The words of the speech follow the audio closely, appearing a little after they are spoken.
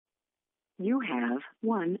You have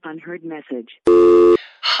one unheard message.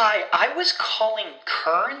 Hi, I was calling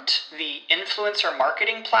Current, the influencer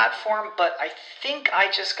marketing platform, but I think I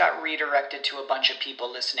just got redirected to a bunch of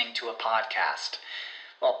people listening to a podcast.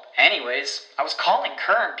 Well, anyways, I was calling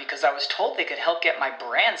Current because I was told they could help get my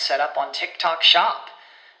brand set up on TikTok Shop,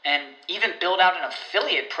 and even build out an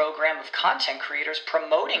affiliate program of content creators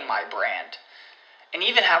promoting my brand, and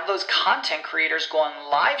even have those content creators go on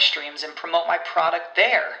live streams and promote my product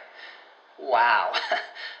there. Wow,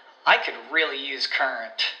 I could really use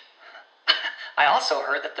Current. I also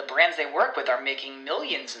heard that the brands they work with are making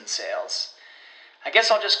millions in sales. I guess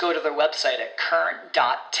I'll just go to their website at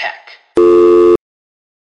current.tech.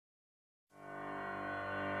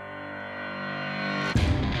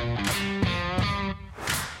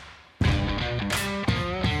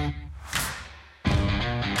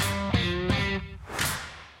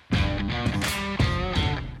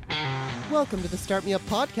 Welcome to the Start Me Up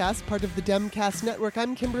podcast, part of the Demcast Network.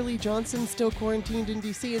 I'm Kimberly Johnson, still quarantined in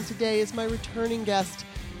D.C., and today is my returning guest,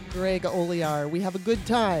 Greg Olear. We have a good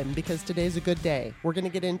time because today's a good day. We're going to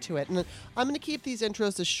get into it. And I'm going to keep these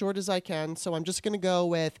intros as short as I can, so I'm just going to go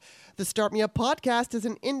with the Start Me Up podcast is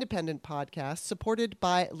an independent podcast supported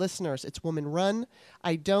by listeners. It's woman-run.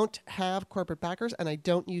 I don't have corporate backers, and I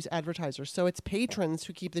don't use advertisers, so it's patrons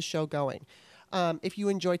who keep the show going. If you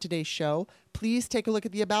enjoyed today's show, please take a look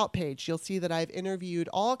at the About page. You'll see that I've interviewed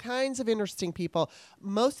all kinds of interesting people.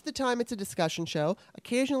 Most of the time, it's a discussion show.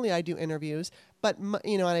 Occasionally, I do interviews, but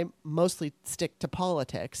and I mostly stick to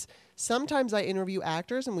politics. Sometimes I interview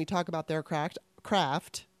actors, and we talk about their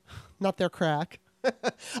craft, not their crack.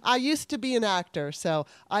 I used to be an actor, so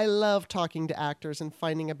I love talking to actors and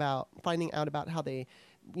finding out about how they,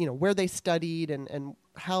 where they studied and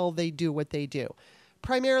how they do what they do.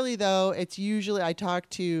 Primarily, though, it's usually I talk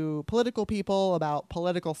to political people about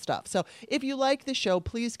political stuff. So if you like the show,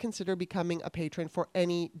 please consider becoming a patron for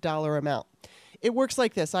any dollar amount. It works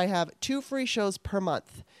like this. I have 2 free shows per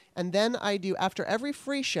month. And then after every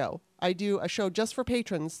free show, I do a show just for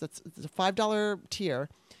patrons. It's a $5 tier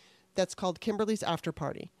that's called Kimberly's After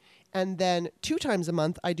Party. And then 2 times a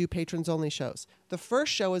month, I do patrons-only shows. The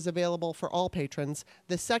first show is available for all patrons.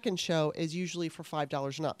 The second show is usually for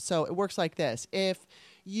 $5 and up. So it works like this. If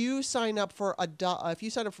you sign up for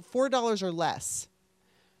 $4 or less,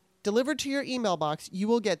 delivered to your email box, you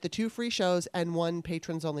will get the 2 free shows and 1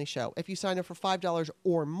 patrons-only show. If you sign up for $5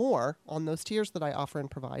 or more on those tiers that I offer and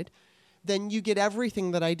provide, then you get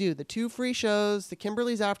everything that I do. The 2 free shows, the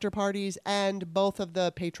Kimberly's After Parties, and both of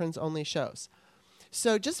the patrons-only shows.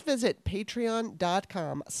 So just visit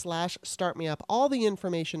patreon.com/startmeup. All the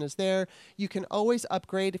information is there. You can always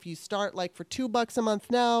upgrade if you start for $2 a month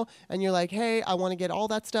now and you're like, hey, I want to get all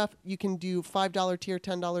that stuff. You can do $5 tier,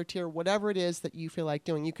 $10 tier, whatever it is that you feel like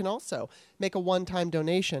doing. You can also make a one-time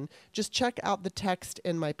donation. Just check out the text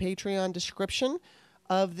in my Patreon description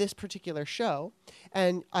of this particular show.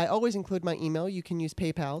 And I always include my email. You can use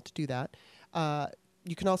PayPal to do that.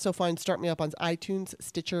 You can also find Start Me Up on iTunes,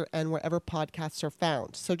 Stitcher, and wherever podcasts are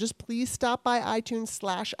found. So just please stop by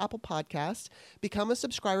iTunes/Apple Podcasts, become a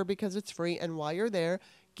subscriber because it's free, and while you're there,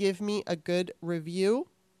 give me a good review.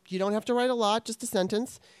 You don't have to write a lot, just a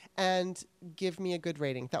sentence, and give me a good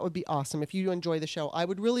rating. That would be awesome. If you enjoy the show, I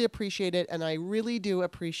would really appreciate it, and I really do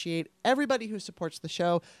appreciate everybody who supports the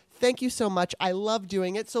show. Thank you so much. I love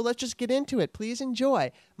doing it, so let's just get into it. Please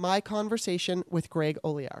enjoy my conversation with Greg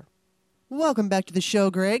Olear. Welcome back to the show,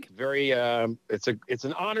 Greg. It's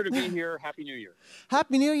an honor to be here. Happy New Year.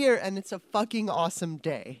 Happy New Year, and it's a fucking awesome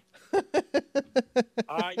day.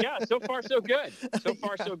 Yeah, so far so good. So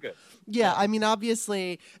good. Yeah, I mean,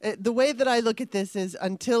 obviously, the way that I look at this is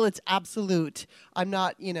until it's absolute, I'm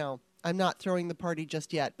not throwing the party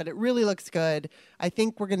just yet, but it really looks good. I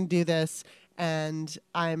think we're going to do this, and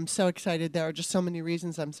I'm so excited. There are just so many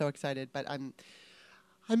reasons I'm so excited, but I'm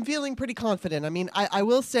feeling pretty confident. I mean, I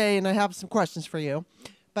will say, and I have some questions for you,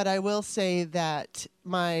 but I will say that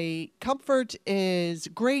my comfort is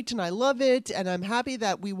great and I love it. And I'm happy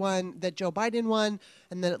that we won, that Joe Biden won,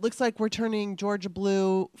 and that it looks like we're turning Georgia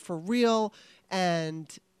blue for real. And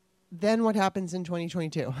then what happens in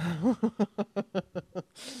 2022?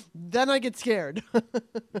 Then I get scared.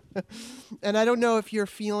 And I don't know if you're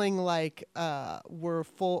feeling like we're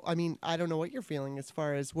full. I mean, I don't know what you're feeling as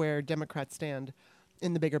far as where Democrats stand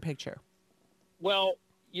in the bigger picture. Well,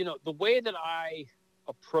 the way that I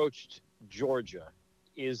approached Georgia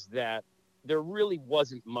is that there really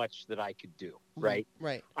wasn't much that I could do, right?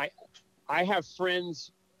 Right. I have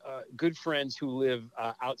friends, good friends who live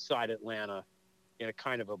outside Atlanta in a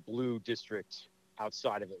kind of a blue district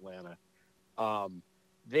outside of Atlanta.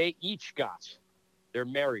 They each got They're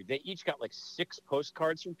married. They each got like 6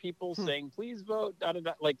 postcards from people saying, please vote. Da, da,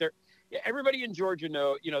 da. Like everybody in Georgia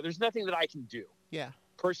there's nothing that I can do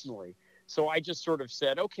personally. So I just sort of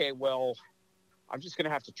said, okay, well, I'm just going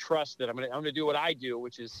to have to trust that I'm going to do what I do,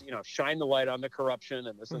 which is, shine the light on the corruption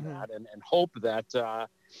and this and that, and hope that,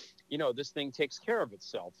 this thing takes care of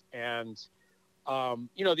itself. And,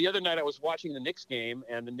 the other night I was watching the Knicks game,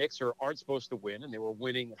 and the Knicks aren't supposed to win, and they were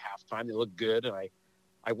winning at halftime. They looked good. And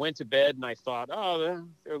I went to bed and I thought, oh,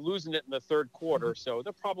 they're losing it in the third quarter, so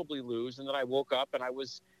they'll probably lose. And then I woke up and I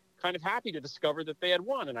was kind of happy to discover that they had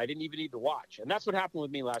won, and I didn't even need to watch. And that's what happened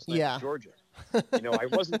with me last night in Georgia. I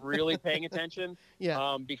wasn't really paying attention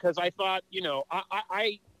because I thought,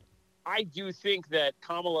 I do think that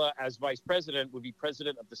Kamala as vice president would be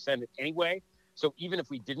president of the Senate anyway. So even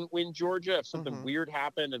if we didn't win Georgia, if something weird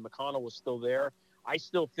happened and McConnell was still there, I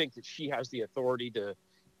still think that she has the authority to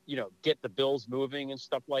get the bills moving and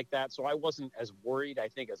stuff like that. So I wasn't as worried, I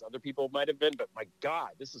think, as other people might have been. But my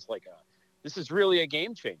God, this is really a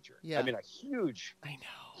game changer. Yeah. I mean, a huge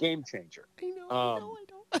game changer. I know.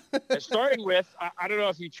 Starting with, I don't know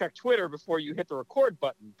if you checked Twitter before you hit the record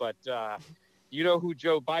button, but you know who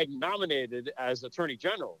Joe Biden nominated as Attorney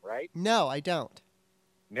General, right? No, I don't.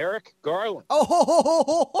 Merrick Garland.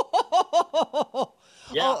 Oh,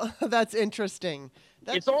 yeah. Oh, that's interesting.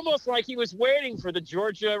 It's almost like he was waiting for the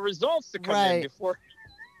Georgia results to come in before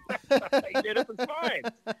he did it. It's fine.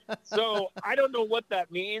 So I don't know what that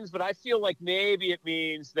means, but I feel like maybe it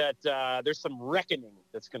means that there's some reckoning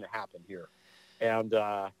that's going to happen here. And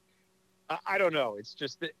I don't know. It's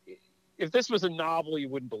just that if this was a novel, you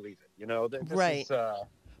wouldn't believe it. This is,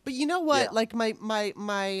 but you know what? Yeah. Like my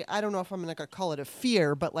I don't know if I'm going to call it a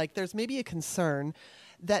fear, but like there's maybe a concern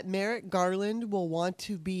that Merrick Garland will want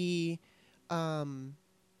to be. I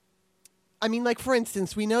mean, like, for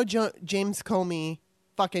instance, we know James Comey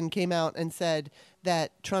fucking came out and said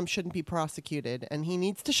that Trump shouldn't be prosecuted and he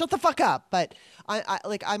needs to shut the fuck up. But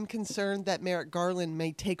I'm concerned that Merrick Garland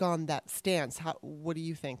may take on that stance. What do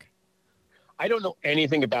you think? I don't know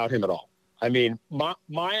anything about him at all. I mean, my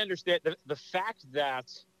understanding, the fact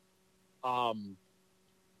that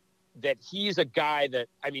he's a guy that,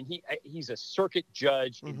 I mean, he's a circuit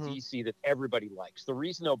judge in D.C. that everybody likes. The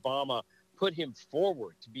reason Obama put him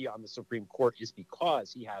forward to be on the Supreme Court is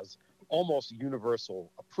because he has almost universal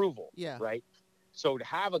approval, right? So to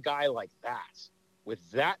have a guy like that with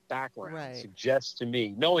that background suggests to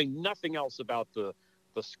me, knowing nothing else about the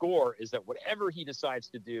score, is that whatever he decides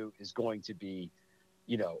to do is going to be,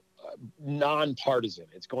 nonpartisan.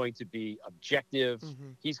 It's going to be objective.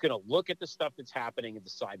 He's going to look at the stuff that's happening and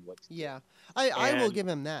decide what to do. I will give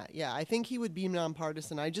him that. Yeah, I think he would be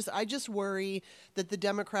nonpartisan. I just worry that the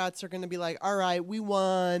Democrats are going to be like, all right, we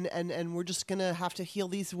won, and we're just going to have to heal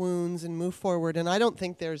these wounds and move forward. And I don't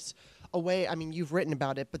think there's a way. I mean, you've written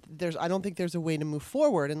about it, but I don't think there's a way to move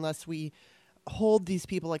forward unless we hold these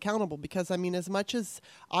people accountable. Because I mean, as much as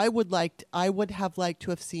I would have liked to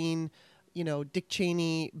have seen, Dick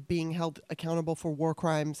Cheney being held accountable for war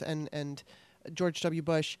crimes and George W.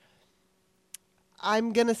 Bush,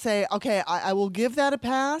 I'm going to say, okay, I will give that a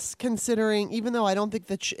pass, considering, even though I don't think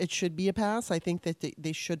that it should be a pass, I think that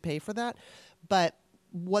they should pay for that. But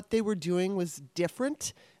what they were doing was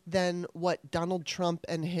different than what Donald Trump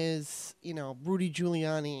and his, Rudy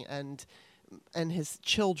Giuliani and his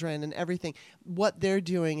children and everything, what they're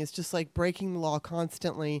doing is just like breaking the law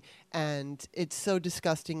constantly, and it's so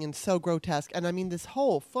disgusting and so grotesque. And I mean, this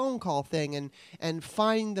whole phone call thing and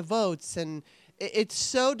finding the votes, and it's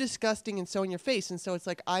so disgusting and so in your face. And so it's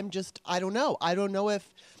like, I don't know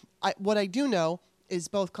if what I do know is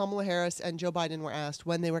both Kamala Harris and Joe Biden were asked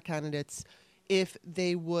when they were candidates if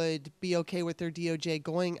they would be okay with their DOJ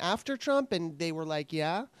going after Trump, and they were like,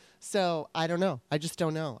 yeah. So I don't know. I just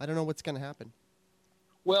don't know. I don't know what's going to happen.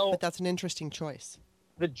 Well, but that's an interesting choice.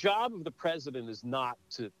 The job of the president is not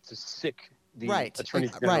to sick the attorney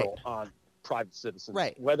general on private citizens,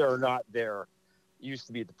 whether or not they're used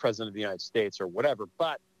to be the president of the United States or whatever.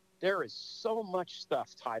 But there is so much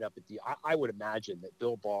stuff tied up at I would imagine that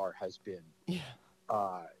Bill Barr has been,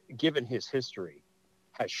 given his history,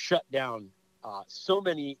 has shut down so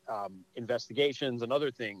many investigations and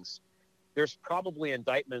other things. There's probably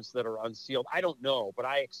indictments that are unsealed. I don't know, but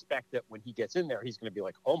I expect that when he gets in there, he's going to be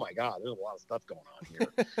like, oh my God, there's a lot of stuff going on here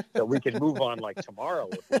that we can move on like tomorrow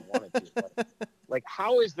if we wanted to. But, like,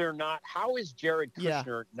 how is Jared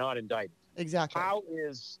Kushner not indicted? Exactly. How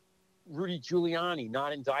is Rudy Giuliani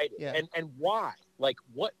not indicted? Yeah. And why? Like,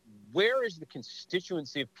 where is the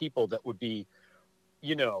constituency of people that would be,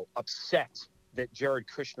 upset that Jared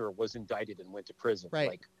Kushner was indicted and went to prison? Right.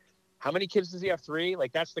 Like, How many kids does he have? 3?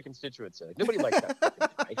 Like, that's the constituency. Like, nobody likes that fucking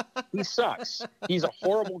guy. He sucks. He's a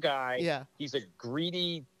horrible guy. Yeah. He's a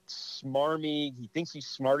greedy, smarmy. He thinks he's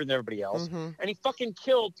smarter than everybody else. Mm-hmm. And he fucking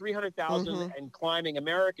killed 300,000 and climbing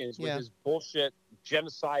Americans with his bullshit,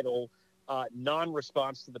 genocidal,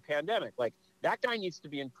 non-response to the pandemic. Like, that guy needs to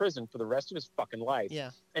be in prison for the rest of his fucking life. Yeah.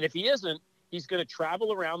 And if he isn't, he's going to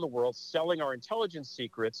travel around the world selling our intelligence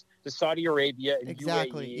secrets to Saudi Arabia and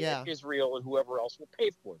UAE and Israel and whoever else will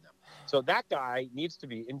pay for them. So that guy needs to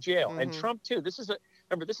be in jail. And Trump too. This is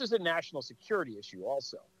a national security issue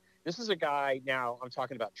also. This is a guy, now I'm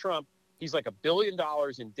talking about Trump, he's like $1 billion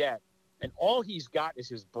in debt. And all he's got is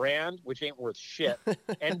his brand, which ain't worth shit,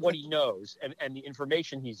 and what he knows, and the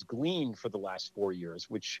information he's gleaned for the last 4 years,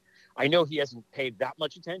 which I know he hasn't paid that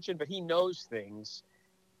much attention, but he knows things.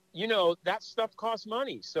 You know, that stuff costs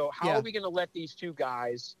money. So how are we going to let these two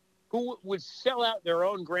guys who would sell out their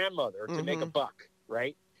own grandmother to make a buck,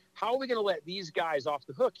 right? How are we going to let these guys off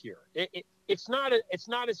the hook here? It's not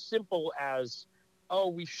as simple as, oh,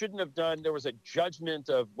 we shouldn't have done, there was a judgment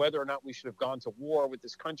of whether or not we should have gone to war with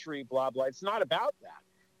this country, blah, blah. It's not about that.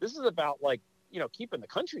 This is about, like, you know, keeping the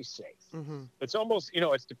country safe. It's almost, you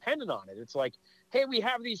know, it's dependent on it. It's like, hey, we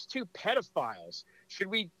have these 2 pedophiles. Should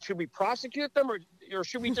we prosecute them or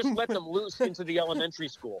should we just let them loose into the elementary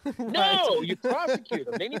school? No, you prosecute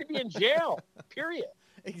them. They need to be in jail, period.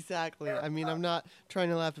 Exactly. I mean, I'm not trying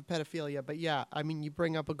to laugh at pedophilia, but yeah, I mean, you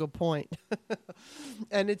bring up a good point.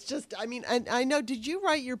 And it's just, I mean, and I know, did you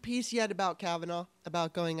write your piece yet about Kavanaugh,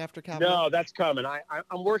 about going after Kavanaugh? No, that's coming.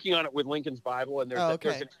 I'm working on it with Lincoln's Bible, and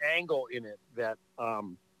there's an angle in it that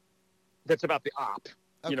that's about the op,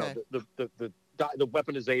 you know, the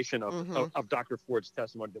weaponization of Dr. Ford's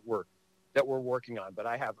testimony that we're working on. But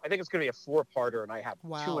I think it's going to be a 4-parter, and I have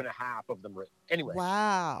 2.5 of them written. Anyway.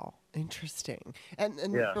 Wow. Interesting. And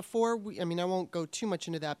before I won't go too much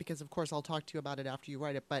into that because, of course, I'll talk to you about it after you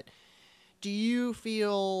write it. But do you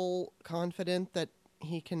feel confident that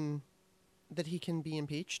he can be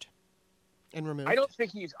impeached and removed? I don't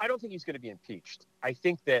think he's going to be impeached. I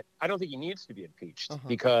don't think he needs to be impeached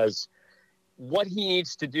because what he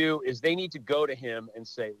needs to do is they need to go to him and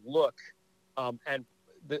say, look, and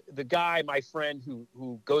the guy, my friend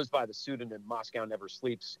who goes by the pseudonym Moscow Never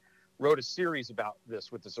Sleeps, wrote a series about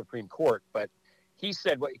this with the Supreme Court. But he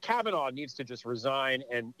said, well, Kavanaugh needs to just resign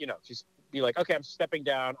and, you know, just be like, okay, I'm stepping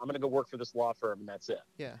down. I'm going to go work for this law firm, and that's it.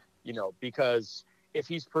 Yeah. You know, because if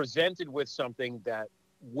he's presented with something that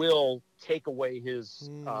will take away his,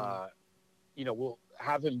 you know, will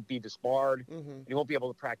have him be disbarred, he won't be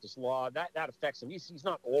able to practice law. That affects him. He's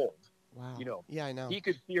not old. Wow. You know, yeah, I know. He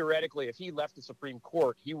could theoretically, if he left the Supreme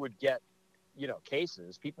Court, he would get, you know,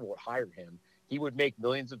 cases. People would hire him. He would make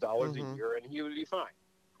millions of dollars a year, and he would be fine.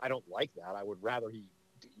 I don't like that. I would rather he,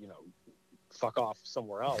 you know, fuck off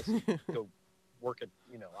somewhere else, go work at,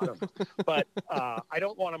 you know, I don't know. But I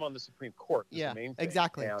don't want him on the Supreme Court. Yeah, the main thing.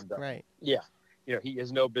 Exactly. And, right. Yeah. You know, he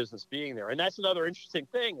has no business being there. And that's another interesting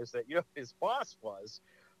thing is that, you know, his boss was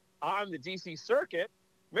on the D.C. circuit,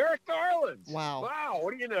 Merrick Garland. Wow. Wow.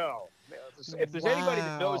 What do you know? If there's anybody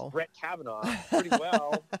that knows Brett Kavanaugh pretty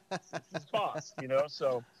well, it's his boss, you know?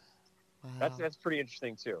 So that's pretty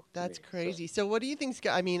interesting, too. That's crazy. So what do you think's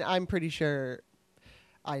I mean, I'm pretty sure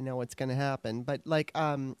I know what's going to happen. But, like,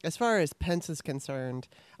 as far as Pence is concerned,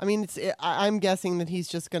 I mean, I'm guessing that he's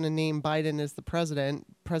just going to name Biden as the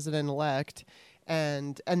president-elect.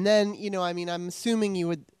 And then, you know, I mean, I'm assuming you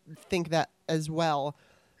would think that as well.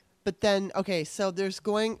 But then, okay, so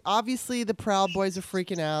obviously the Proud Boys are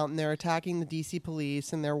freaking out and they're attacking the D.C.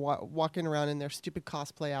 police and they're walking around in their stupid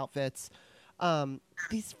cosplay outfits.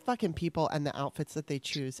 These fucking people and the outfits that they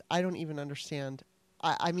choose, I don't even understand.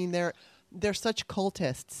 I mean, they're such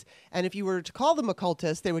cultists. And if you were to call them a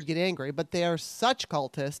cultist, they would get angry. But they are such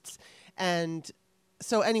cultists. And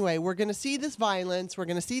so anyway, we're going to see this violence. We're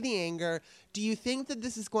going to see the anger. Do you think that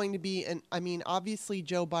this is going to be I mean, obviously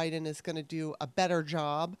Joe Biden is going to do a better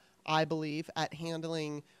job, I believe, at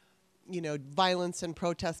handling, you know, violence and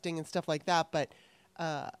protesting and stuff like that. But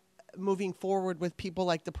moving forward with people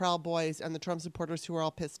like the Proud Boys and the Trump supporters who are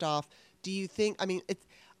all pissed off, do you think, I mean,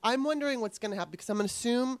 I'm wondering what's going to happen because I'm going to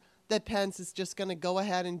assume that Pence is just going to go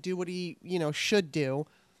ahead and do what he, you know, should do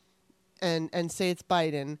and say it's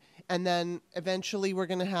Biden. And then eventually we're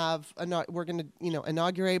going to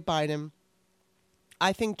inaugurate Biden.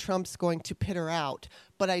 I think Trump's going to peter out,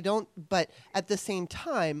 but at the same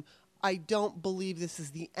time, I don't believe this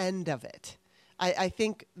is the end of it. I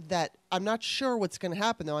think that I'm not sure what's going to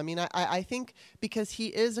happen, though. I mean, I think because he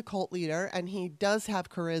is a cult leader and he does have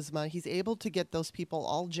charisma, he's able to get those people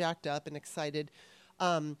all jacked up and excited.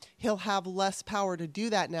 He'll have less power to do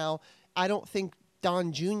that now. I don't think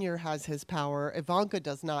Don Jr. has his power. Ivanka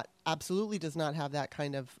absolutely does not have that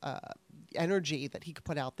kind of energy that he could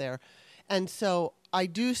put out there. And so I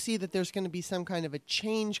do see that there's going to be some kind of a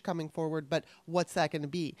change coming forward, but what's that going to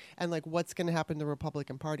be? And like, what's going to happen to the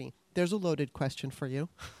Republican Party? There's a loaded question for you.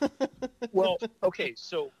 Well, okay.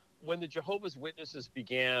 So when the Jehovah's Witnesses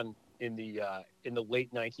began in the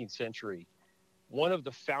late 19th century, one of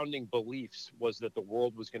the founding beliefs was that the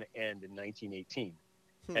world was going to end in 1918.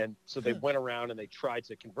 And so they went around and they tried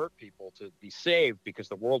to convert people to be saved because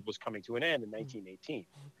the world was coming to an end in 1918.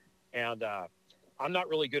 And I'm not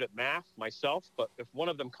really good at math myself, but if one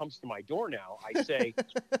of them comes to my door now, I say,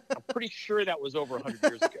 I'm pretty sure that was over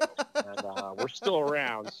 100 years ago. And we're still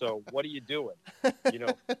around. So what are you doing? You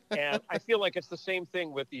know, and I feel like it's the same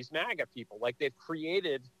thing with these MAGA people. Like they've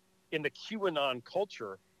created in the QAnon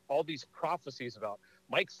culture all these prophecies about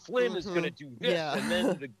Mike Flynn is going to do this, and then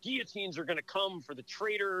the guillotines are going to come for the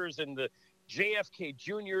traitors, and the JFK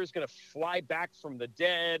Jr. is going to fly back from the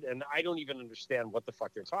dead, and I don't even understand what the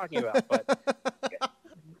fuck they're talking about. But,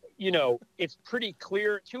 you know, it's pretty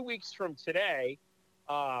clear 2 weeks from today,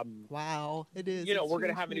 wow, it is. You know, we're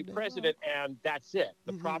going to have a new president, and that's it.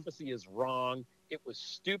 The prophecy is wrong. It was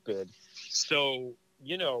stupid. So,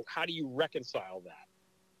 you know, how do you reconcile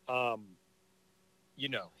that? You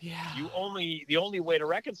know, the only way to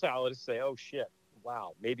reconcile it is say, oh shit,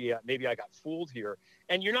 wow, maybe I got fooled here.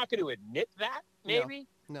 And you're not going to admit that, maybe,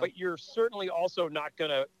 no. But you're certainly also not going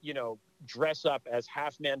to, you know, dress up as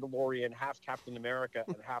half Mandalorian, half Captain America,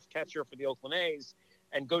 and half catcher for the Oakland A's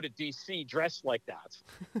and go to DC dressed like that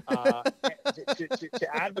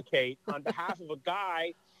to advocate on behalf of a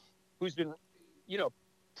guy who's been, you know,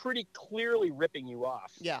 pretty clearly ripping you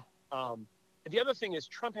off. Yeah. The other thing is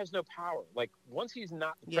Trump has no power. Like once he's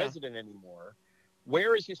not the president anymore,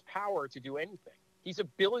 where is his power to do anything? He's $1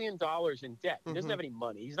 billion in debt. He doesn't have any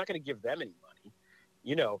money. He's not going to give them any money.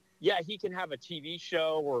 You know, he can have a TV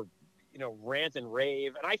show or, you know, rant and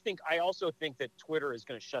rave. And I also think that Twitter is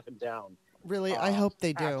going to shut him down. Really? I hope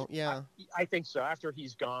they do. I think so. After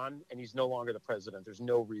he's gone and he's no longer the president, there's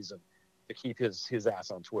no reason to keep his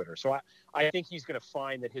ass on Twitter. So I think he's going to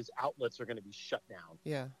find that his outlets are going to be shut down.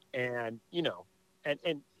 Yeah. And, you know,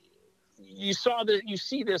 and you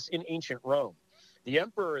see this in ancient Rome. The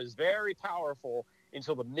emperor is very powerful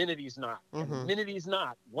until the minute he's not. And the minute he's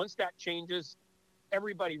not, once that changes,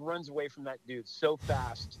 everybody runs away from that dude so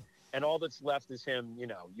fast. And all that's left is him, you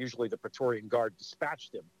know, usually the Praetorian Guard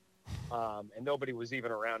dispatched him. And nobody was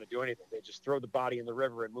even around to do anything. They just throw the body in the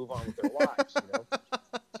river and move on with their lives, you know?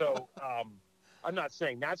 So I'm not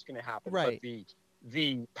saying that's going to happen, right. But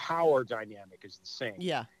the power dynamic is the same.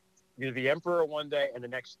 Yeah. You're the emperor one day, and the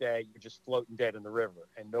next day you're just floating dead in the river,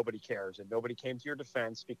 and nobody cares, and nobody came to your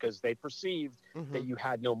defense because they perceived that you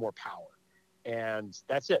had no more power. And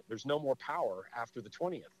that's it. There's no more power after the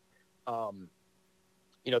 20th.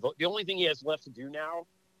 You know, the only thing he has left to do now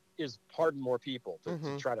is pardon more people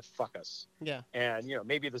to try to fuck us. Yeah. And, you know,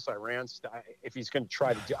 maybe this Iran stuff, if he's going to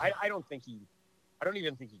try to do, I don't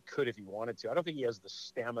even think he could if he wanted to. I don't think he has the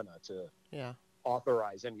stamina to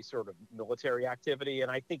authorize any sort of military activity. And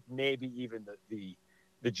I think maybe even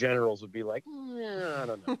the generals would be like, I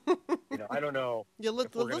don't know. You know, I don't know. Yeah,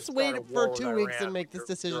 let's wait for 2 weeks and make this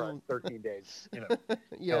decision. 13 days, you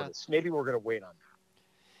know. Maybe we're going to wait on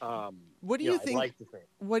that. What do you think? Like to think?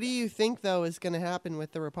 What do you think, though, is going to happen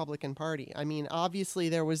with the Republican Party? I mean, obviously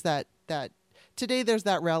there was that today there's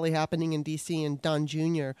that rally happening in D.C. and Don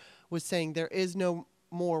Jr. was saying there is no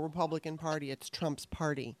more Republican Party. It's Trump's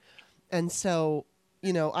party. And so,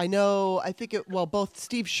 you know, I think both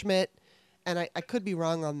Steve Schmidt, and I could be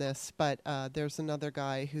wrong on this, but there's another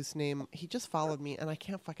guy whose name, he just followed me, and I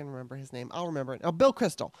can't fucking remember his name. I'll remember it. Oh, Bill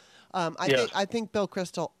Kristol. I think Bill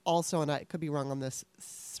Kristol also, and I could be wrong on this,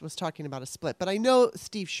 was talking about a split. But I know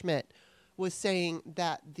Steve Schmidt was saying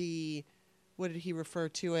that what did he refer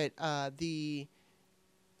to it?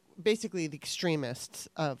 Basically the extremists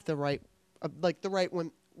of the right, like the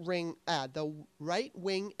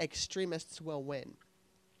right-wing extremists will win,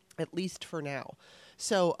 at least for now.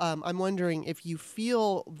 So I'm wondering if you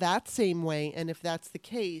feel that same way, and if that's the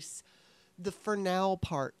case, the for now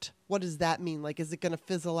part, what does that mean? Like, is it going to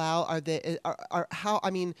fizzle out?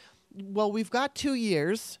 We've got 2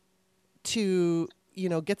 years to, you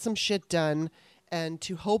know, get some shit done and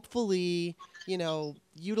to hopefully, you know,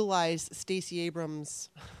 utilize Stacey Abrams'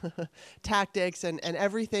 tactics and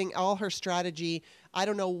everything, all her strategy. I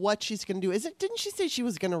don't know what she's going to do. Didn't she say she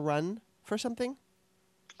was going to run for something?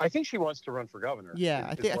 I think she wants to run for governor. Yeah,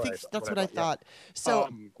 I think that's what I thought. Yeah. So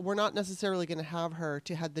we're not necessarily going to have her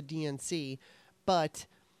to head the DNC, but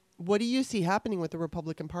what do you see happening with the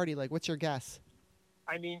Republican Party? Like, what's your guess?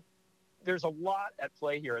 I mean, there's a lot at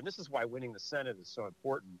play here, and this is why winning the Senate is so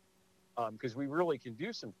important, because we really can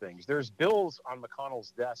do some things. There's bills on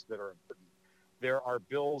McConnell's desk that are important. There are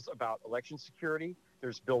bills about election security.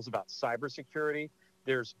 There's bills about cybersecurity.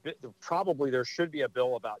 There should be a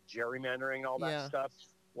bill about gerrymandering and all that stuff,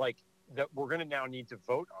 like that we're going to now need to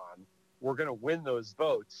vote on. We're going to win those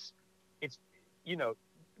votes. It's,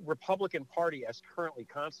 Republican Party as currently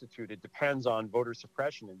constituted depends on voter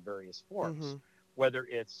suppression in various forms, whether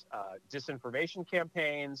it's disinformation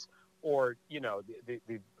campaigns or,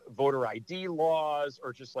 the voter ID laws,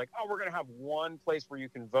 or just like, we're going to have one place where you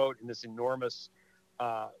can vote in this enormous,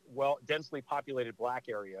 densely populated black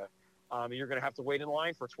area. You're going to have to wait in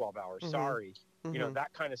line for 12 hours. Sorry.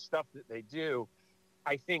 That kind of stuff that they do.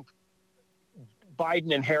 I think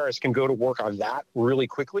Biden and Harris can go to work on that really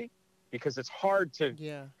quickly, because it's hard to,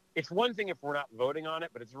 it's one thing if we're not voting on it,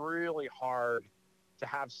 but it's really hard to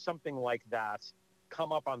have something like that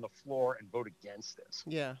come up on the floor and vote against it.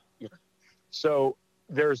 Yeah. So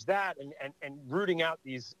there's that, and rooting out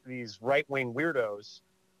these right-wing weirdos.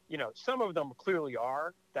 Some of them clearly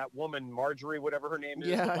are. That woman, Marjorie, whatever her name is,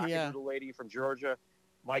 the little lady from Georgia.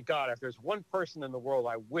 My God, if there's one person in the world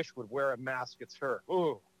I wish would wear a mask, it's her.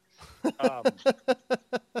 Ooh.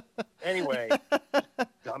 Anyway,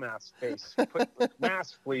 dumbass face. Put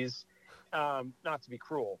mask, please. Not to be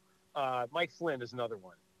cruel. Mike Flynn is another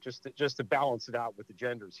one. Just to balance it out with the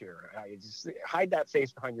genders here. Just hide that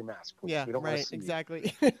face behind your mask, please. Yeah, we don't right, want to see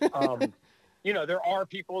exactly. There are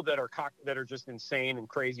people that are just insane and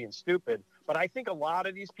crazy and stupid, but I think a lot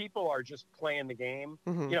of these people are just playing the game.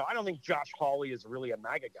 I don't think Josh Hawley is really a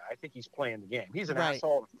MAGA guy. I think he's playing the game. He's an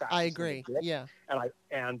asshole. I agree. Yeah.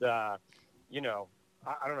 And I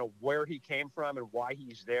don't know where he came from and why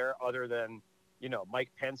he's there, other than, Mike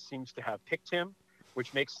Pence seems to have picked him,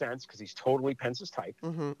 which makes sense because he's totally Pence's type.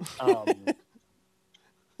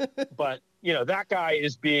 But, that guy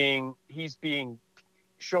is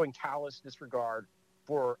showing callous disregard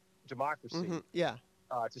for democracy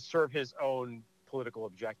to serve his own political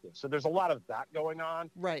objectives. So there's a lot of that going on.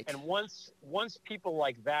 Right. And once people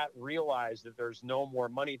like that realize that there's no more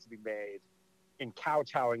money to be made in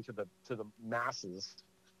kowtowing to the masses,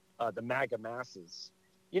 the MAGA masses,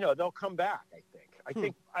 they'll come back, I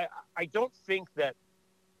think. I don't think that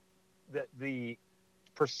the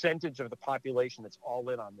percentage of the population that's all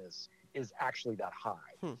in on this is actually that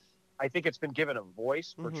high. I think it's been given a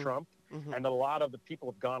voice for Trump, and a lot of the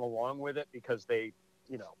people have gone along with it because they,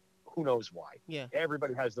 who knows why. Yeah.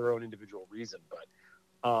 Everybody has their own individual reason,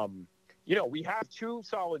 but, we have 2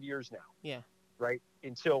 solid years now. Yeah. Right?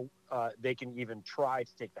 Until they can even try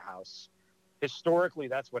to take the House. Historically,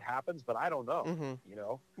 that's what happens, but I don't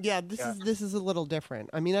know, Yeah, this is a little different.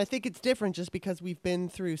 I mean, I think it's different just because we've been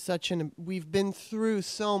through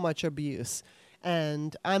so much abuse.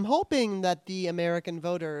 And I'm hoping that the American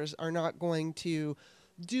voters are not going to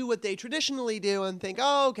do what they traditionally do and think,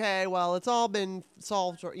 oh, okay, well, it's all been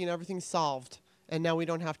solved, or, everything's solved, and now we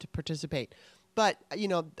don't have to participate. But,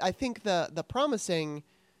 I think the promising,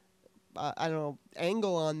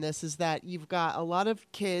 angle on this is that you've got a lot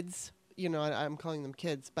of kids, I'm calling them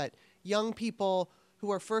kids, but young people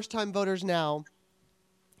who are first-time voters now,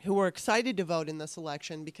 who are excited to vote in this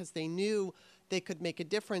election because they knew they could make a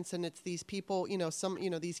difference. And it's these people,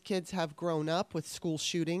 these kids have grown up with school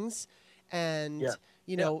shootings and,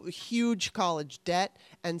 huge college debt.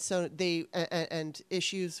 And so and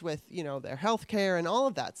issues with, their health care and all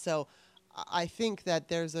of that. So I think that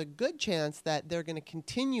there's a good chance that they're going to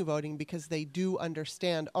continue voting because they do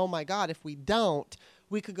understand, oh my God, if we don't,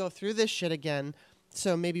 we could go through this shit again.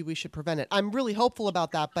 So maybe we should prevent it. I'm really hopeful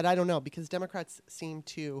about that, but I don't know, because Democrats seem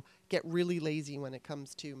to get really lazy when it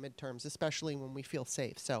comes to midterms, especially when we feel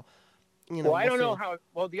safe. So, Well, I don't know how.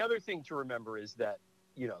 Well, the other thing to remember is that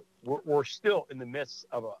we're still in the midst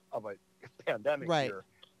of a pandemic here.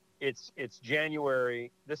 It's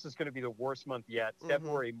January. This is going to be the worst month yet.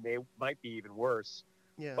 February might be even worse.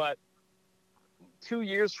 Yeah. But 2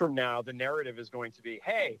 years from now, the narrative is going to be,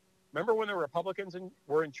 hey, remember when the Republicans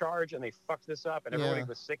were in charge and they fucked this up and everybody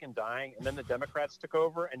was sick and dying, and then the Democrats took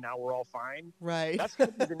over and now we're all fine? Right. That's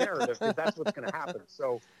going to be the narrative, because that's what's going to happen.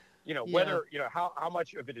 So, whether, how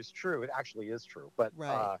much of it is true, it actually is true. But,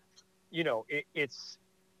 it's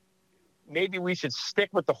maybe we should stick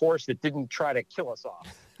with the horse that didn't try to kill us off.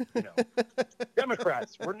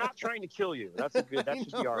 Democrats, we're not trying to kill you. That should be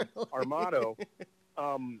our motto.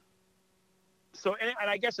 So, and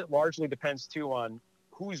I guess it largely depends too on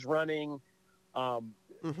who's running, how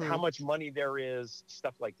much money there is,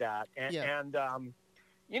 stuff like that. And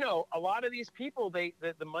a lot of these people, the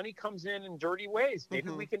money comes in dirty ways.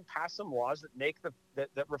 Maybe we can pass some laws that make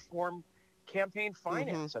that reform campaign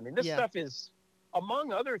finance. I mean, this stuff is,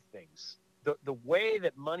 among other things, the way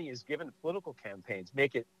that money is given to political campaigns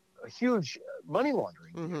make it a huge money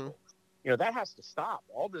laundering vehicle. You know, that has to stop.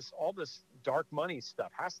 All this dark money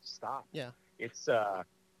stuff has to stop. Yeah.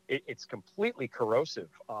 It's completely corrosive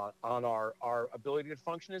on our ability to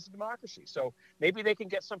function as a democracy. So maybe they can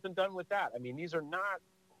get something done with that. I mean, these are not,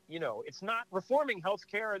 you know, it's not reforming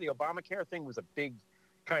healthcare. The Obamacare thing was a big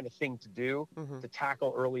kind of thing to do, to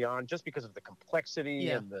tackle early on, just because of the complexity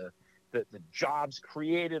and the jobs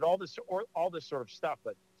created, all this sort of stuff.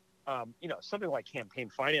 But you know, something like campaign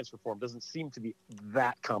finance reform doesn't seem to be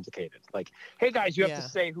that complicated. Like, hey guys, you have to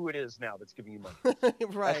say who it is now that's giving you money.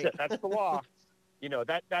 Right. That's the law. You know,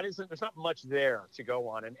 that isn't, there's not much there to go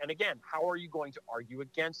on. And again, how are you going to argue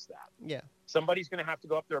against that? Yeah. Somebody's going to have to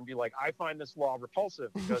go up there and be like, I find this law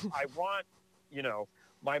repulsive because I want, you know,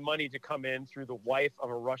 my money to come in through the wife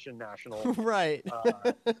of a Russian national. Right.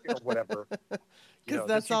 You know, whatever. Because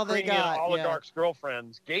that's all they got. Oligarch's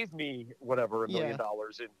girlfriend gave me whatever, $1 million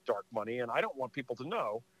in dark money, and I don't want people to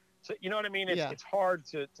know. So, you know what I mean? It's hard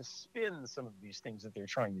to spin some of these things that they're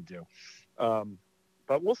trying to do.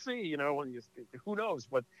 But we'll see, you know, who knows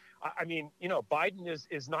what, I mean, you know, Biden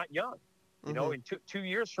is not young, you know, in 2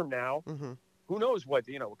 years from now, who knows what,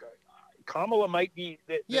 you know, Kamala might be,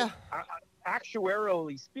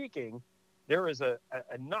 actuarially speaking, there is a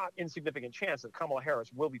not insignificant chance that Kamala Harris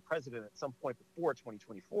will be president at some point before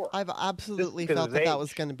 2024. I've absolutely felt that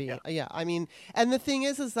was going to be. Yeah. I mean, and the thing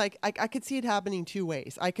is like, I could see it happening two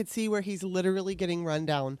ways. I could see where he's literally getting run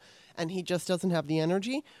down and he just doesn't have the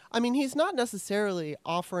energy. I mean, he's not necessarily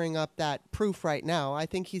offering up that proof right now. I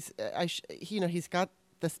think he's got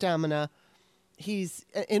the stamina. He's,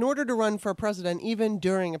 in order to run for president, even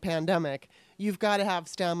during a pandemic, you've got to have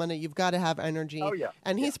stamina, you've got to have energy. Oh, yeah.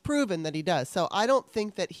 And he's proven that he does. So I don't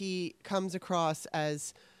think that he comes across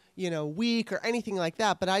as, you know, weak or anything like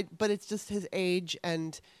that. But it's just his age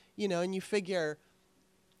and, you know, and you figure,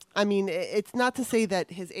 I mean, it's not to say that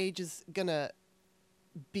his age is going to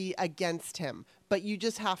be against him, but you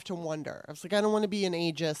just have to wonder. I was like, I don't want to be an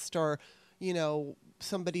ageist or, you know,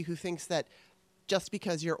 somebody who thinks that just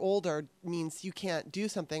because you're older means you can't do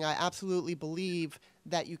something. I absolutely believe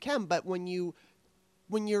that you can. But when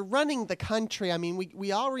you're running the country, I mean,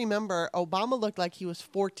 we all remember Obama looked like he was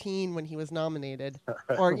 14 when he was nominated,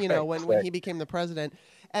 or, you know, when he became the president.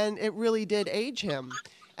 And it really did age him.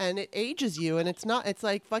 And it ages you. And it's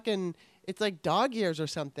like dog years or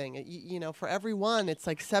something. You know, for everyone, it's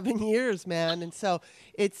like 7 years, man. And so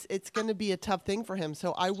it's going to be a tough thing for him.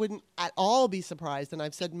 So I wouldn't at all be surprised. And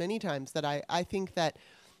I've said many times that I think that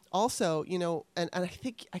also, you know, and I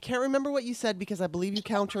think, I can't remember what you said because I believe you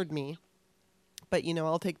countered me, but, you know,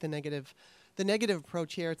 I'll take the negative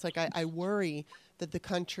approach here. It's like, I worry that the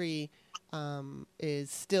country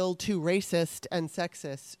is still too racist and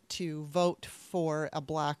sexist to vote for a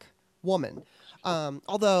black woman.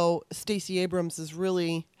 Although Stacey Abrams is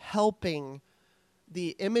really helping the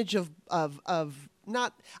image of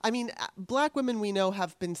not, I mean, black women we know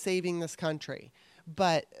have been saving this country,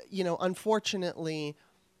 but, you know, unfortunately,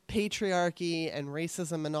 patriarchy and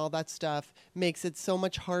racism and all that stuff makes it so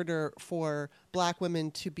much harder for black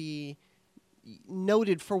women to be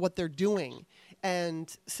noted for what they're doing.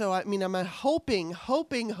 And so, I mean, I'm hoping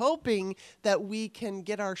that we can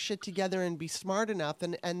get our shit together and be smart enough.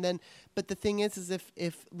 And then, but the thing is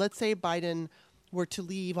if let's say Biden were to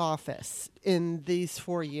leave office in these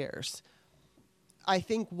 4 years, I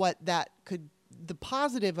think the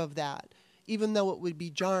positive of that, even though it would be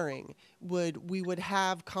jarring, we would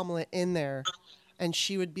have Kamala in there and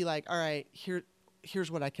she would be like, all right, here's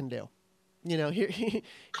what I can do. You know,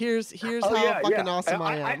 here's how fucking awesome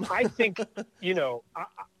I am. I think, you know,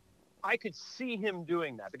 I could see him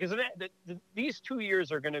doing that because these 2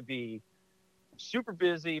 years are going to be super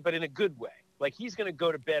busy, but in a good way. Like, he's going to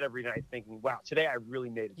go to bed every night thinking, wow, today I really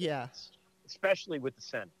made a difference. Especially with the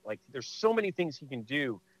Senate. Like, there's so many things he can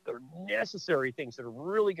do that are necessary things that are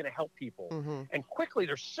really going to help people. Mm-hmm. And quickly,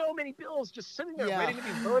 there's so many bills just sitting there waiting to be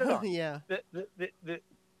voted on.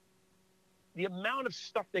 The amount of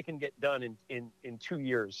stuff they can get done in 2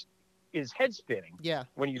 years is head spinning. Yeah.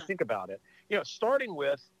 When you think about it, you know, starting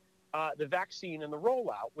with the vaccine and the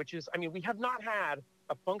rollout, which is, I mean, we have not had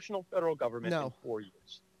a functional federal government in 4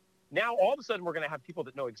 years. Now, all of a sudden, we're going to have people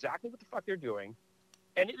that know exactly what the fuck they're doing.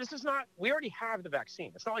 And this is not, we already have the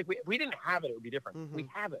vaccine. It's not like we didn't have it would be different. Mm-hmm. We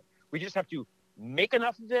have it. We just have to make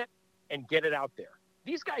enough of it and get it out there.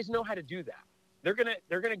 These guys know how to do that. They're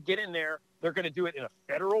gonna get in there. They're going to do it in a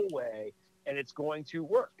federal way. And it's going to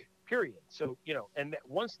work, period. So, you know, and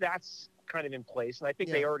once that's kind of in place, and I think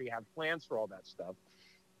they already have plans for all that stuff,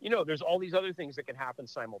 there's all these other things that can happen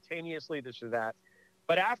simultaneously, this or that.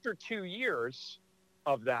 But after 2 years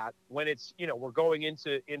of that, when it's, we're going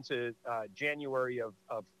into January of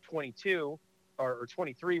 22 or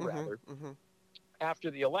 23 rather,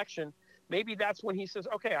 after the election, maybe that's when he says,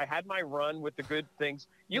 okay, I had my run with the good things.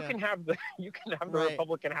 You can have the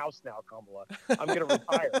Republican House now, Kamala. I'm going to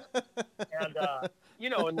retire. And,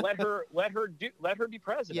 and let her be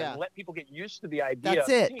president and let people get used to the idea.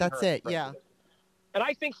 That's it. Yeah. And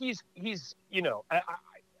I think he's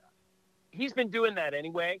been doing that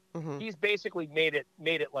anyway. He's basically made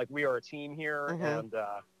it like we are a team here. And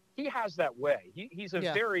he has that way. He's a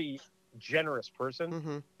very generous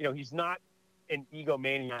person. He's not an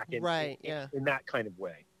egomaniac in that kind of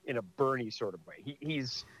way, in a Bernie sort of way.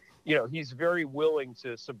 He's very willing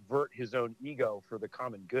to subvert his own ego for the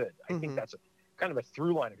common good. I think that's kind of a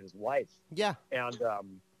through line of his life. Yeah. And,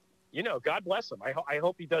 God bless him. I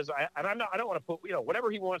hope he does. I don't want to put,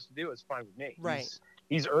 whatever he wants to do is fine with me. Right.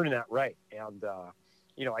 He's earning that right. And,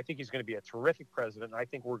 I think he's going to be a terrific president. And I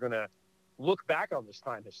think we're going to look back on this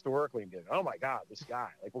time historically and be like, oh my God, this guy,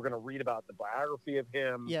 like we're going to read about the biography of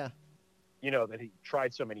him. Yeah. That he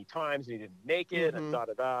tried so many times and he didn't make it and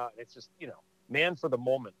da-da-da. And it's just, man for the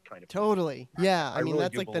moment kind of Totally. Thing. Yeah. I mean,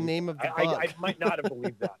 that's like the name of the book. I might not have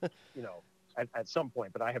believed that, at some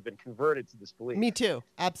point, but I have been converted to this belief. Me too.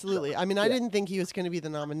 Absolutely. So, I mean, I didn't think he was going to be the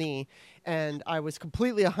nominee, and I was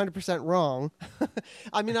completely 100% wrong.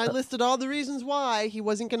 I mean, I listed all the reasons why he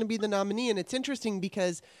wasn't going to be the nominee, and it's interesting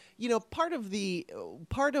because, part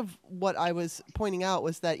of what I was pointing out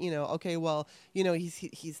was that, okay, well,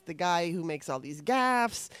 he's the guy who makes all these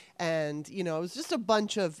gaffes, and, it was just a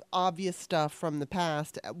bunch of obvious stuff from the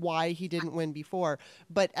past, why he didn't win before.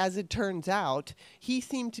 But as it turns out, he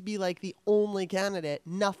seemed to be like the only candidate.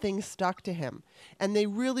 Nothing stuck to him. And they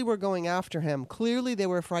really were going after him. Clearly they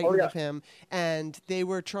were frightened of him, and they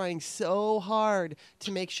were trying so hard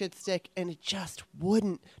to make shit stick, and it just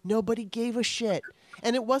wouldn't. Nobody gave a shit.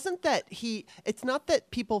 And it wasn't that it's not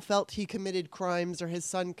that people felt he committed crimes or his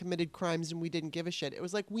son committed crimes and we didn't give a shit. It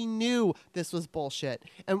was like we knew this was bullshit.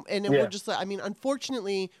 And we're just like, I mean,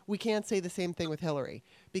 unfortunately, we can't say the same thing with Hillary,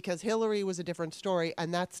 because Hillary was a different story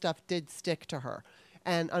and that stuff did stick to her.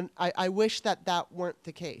 And I wish that weren't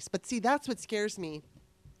the case. But see, that's what scares me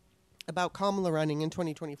about Kamala running in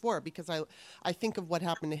 2024, because I think of what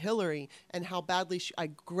happened to Hillary and how badly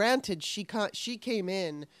she came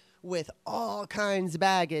in with all kinds of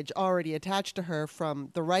baggage already attached to her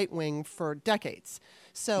from the right wing for decades.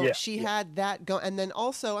 So she had that go. And then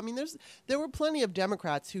also, I mean, there were plenty of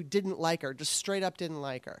Democrats who didn't like her, just straight up didn't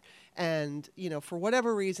like her. And, for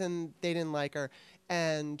whatever reason, they didn't like her.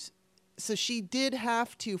 And so she did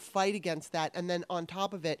have to fight against that. And then on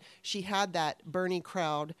top of it, she had that Bernie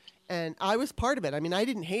crowd. And I was part of it. I mean, I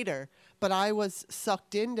didn't hate her, but I was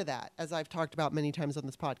sucked into that, as I've talked about many times on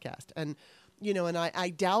this podcast. And, and I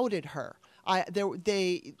doubted her.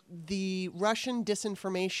 The Russian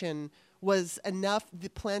disinformation was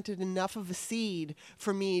planted enough of a seed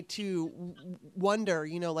for me to wonder,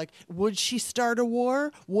 like, would she start a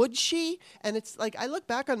war? Would she? And it's like, I look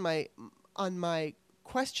back on my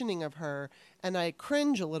questioning of her and I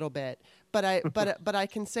cringe a little bit, but I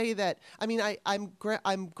can say that, I mean,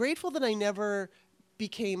 I'm grateful that I never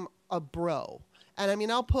became a bro. And I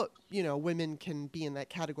mean, I'll put, women can be in that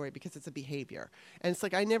category because it's a behavior. And it's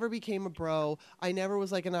like, I never became a bro. I never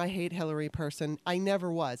was like an I hate Hillary person. I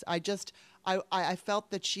never was. I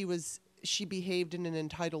felt that she behaved in an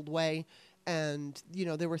entitled way. And,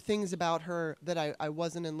 there were things about her that I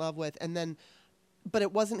wasn't in love with. But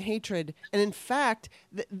it wasn't hatred. And in fact,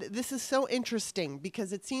 this is so interesting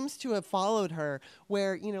because it seems to have followed her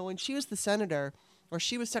where, when she was the senator, or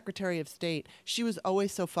she was Secretary of State, she was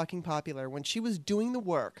always so fucking popular. When she was doing the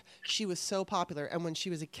work, she was so popular. And when she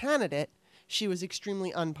was a candidate, she was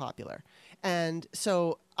extremely unpopular. And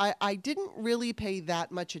so I didn't really pay that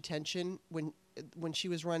much attention when she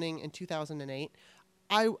was running in 2008.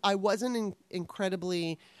 I wasn't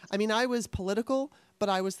incredibly, I mean, I was political, but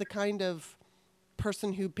I was the kind of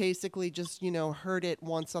person who basically just, heard it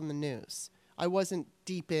once on the news. I wasn't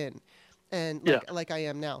deep in. And like I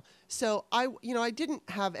am now. So I didn't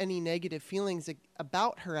have any negative feelings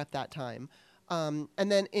about her at that time. And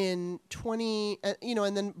then in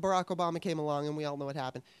and then Barack Obama came along and we all know what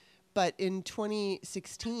happened. But in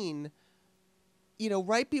 2016,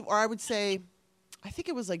 right before, I would say, I think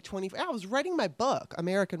it was like I was writing my book,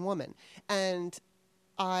 American Woman. And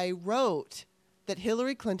I wrote that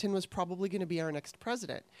Hillary Clinton was probably going to be our next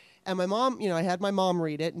president. And my mom, I had my mom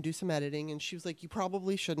read it and do some editing, and she was like, you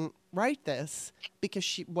probably shouldn't write this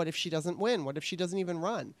because what if she doesn't win? What if she doesn't even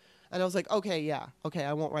run? And I was like, okay,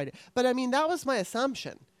 I won't write it. But I mean, that was my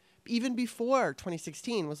assumption. even before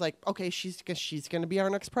 2016, was like, okay, she's going to be our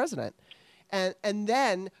next president. And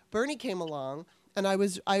then Bernie came along, and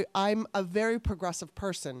I'm a very progressive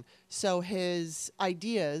person, so his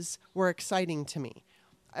ideas were exciting to me.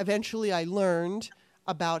 Eventually, I learned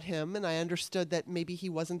about him, and I understood that maybe he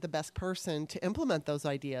wasn't the best person to implement those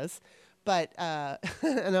ideas. But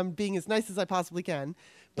and I'm being as nice as I possibly can.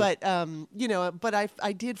 But but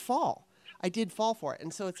I did fall. I did fall for it,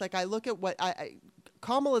 and so it's like I look at what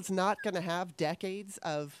Kamala's not going to have decades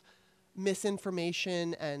of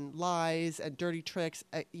misinformation and lies and dirty tricks,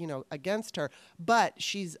 against her. But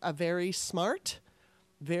she's a very smart,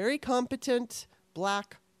 very competent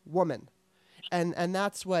Black woman. And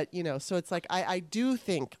that's what, so it's like, I do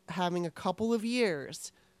think having a couple of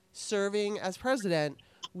years serving as president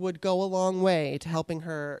would go a long way to helping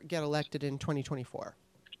her get elected in 2024.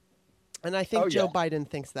 And I think Joe Biden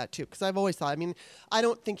thinks that too, because I've always thought, I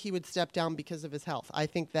don't think he would step down because of his health. I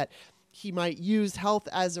think that he might use health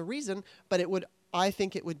as a reason, but I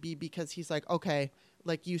think it would be because he's like, okay,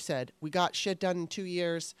 like you said, we got shit done in 2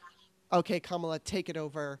 years. Okay, Kamala, take it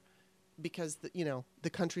over, because the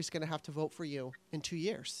country's going to have to vote for you in 2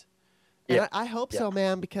 years. Yeah. And I hope so,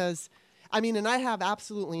 man, because and I have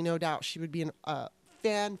absolutely no doubt she would be a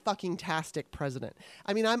fan-fucking-tastic president.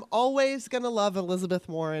 I'm always going to love Elizabeth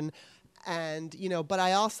Warren, and but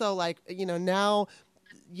I also now.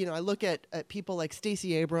 I look at people like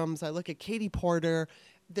Stacey Abrams. I look at Katie Porter.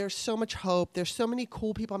 There's so much hope. There's so many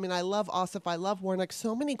cool people. I love Ossoff. I love Warnock.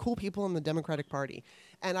 So many cool people in the Democratic Party.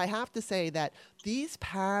 And I have to say that these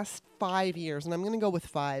past 5 years, and I'm going to go with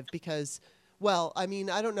 5 because,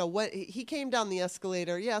 I don't know what he came down the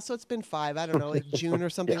escalator. Yeah, so it's been 5. I don't know, like June or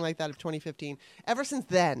something like that of 2015. Ever since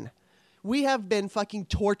then, we have been fucking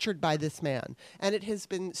tortured by this man. And it has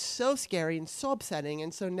been so scary and so upsetting.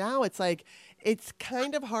 And so now it's like, it's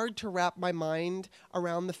kind of hard to wrap my mind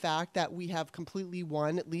around the fact that we have completely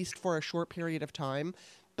won, at least for a short period of time.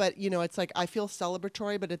 But, it's like I feel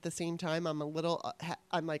celebratory, but at the same time, I'm a little,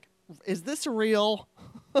 I'm like, is this real?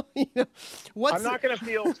 I'm not going to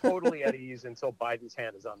feel totally at ease until Biden's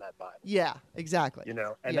hand is on that Bible. Yeah, exactly.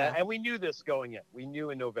 And we knew this going in. We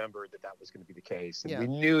knew in November that was going to be the case. And we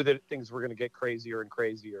knew that things were going to get crazier and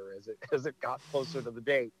crazier as it got closer to the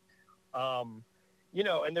date. And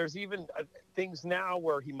there's even things now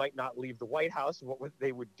where he might not leave the White House, what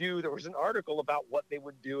they would do. There was an article about what they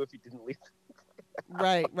would do if he didn't leave.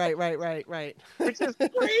 Right. Which is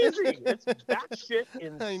crazy. It's batshit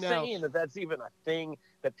insane that's even a thing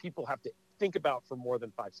that people have to think about for more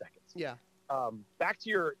than 5 seconds. Yeah. Back to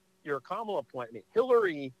your Kamala point.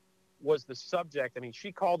 Hillary was the subject.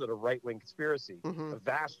 She called it a right-wing conspiracy, a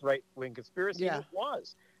vast right-wing conspiracy. Yeah. And it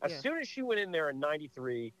was. As soon as she went in there in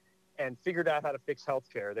 93 and figured out how to fix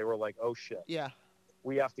healthcare, they were like, oh, shit. Yeah.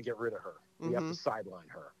 We have to get rid of her. We have to sideline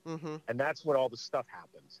her. And that's when all the stuff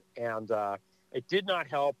happened. And it did not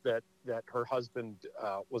help that her husband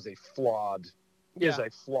is a flawed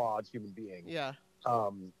human being. Yeah.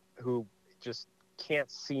 Who just can't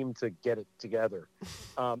seem to get it together.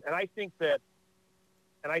 And I think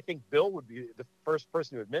Bill would be the first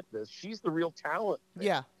person to admit this. She's the real talent.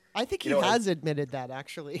 Yeah. I think he has admitted that,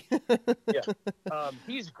 actually. Yeah.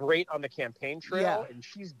 He's great on the campaign trail, and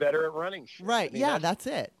she's better at running shit. Right. That's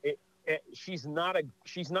it. She's not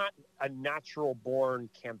a natural born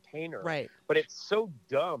campaigner. Right. But it's so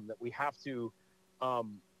dumb that we have to,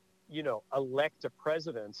 elect a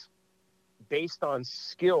president based on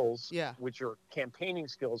skills, which are campaigning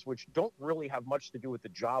skills, which don't really have much to do with the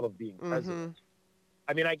job of being president.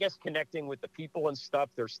 I guess connecting with the people and stuff,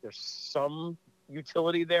 there's some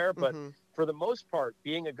utility there, but for the most part,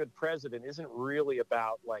 being a good president isn't really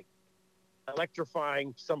about like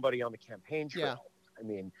electrifying somebody on the campaign trail.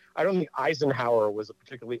 I don't think Eisenhower was a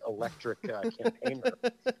particularly electric campaigner,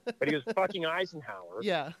 but he was fucking Eisenhower.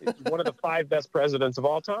 Yeah. One of the 5 best presidents of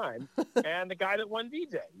all time, and the guy that won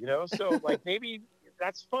D-Day, so like maybe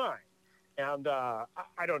that's fine. And I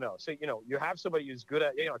don't know. So, you have somebody who's good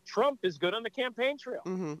at, Trump is good on the campaign trail.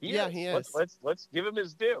 He is. Let's give him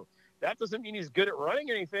his due. That doesn't mean he's good at running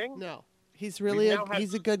anything. No, he's really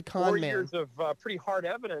he's a good con man. 4 years of pretty hard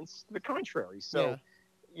evidence to the contrary. So,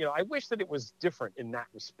 I wish that it was different in that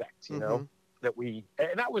respect, and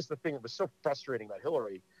that was the thing that was so frustrating about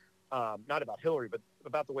Hillary, not about Hillary, but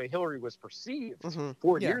about the way Hillary was perceived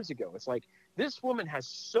 4 years ago. It's like, this woman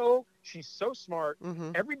she's so smart.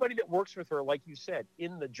 Everybody that works with her, like you said,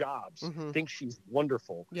 in the jobs thinks she's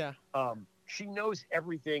wonderful. Yeah. She knows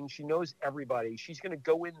everything. She knows everybody. She's going to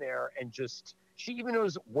go in there and she even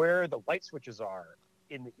knows where the light switches are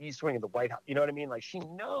in the East Wing of the White House. You know what I mean? Like, she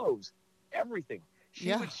knows everything.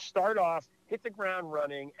 She would start off, hit the ground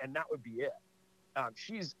running, and that would be it.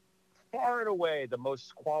 She's far and away the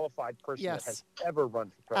most qualified person that has ever run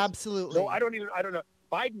for president. Absolutely. So I don't know.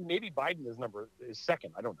 Maybe Biden is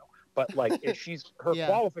second. I don't know. But like, her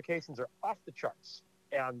qualifications are off the charts.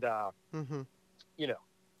 And, you know,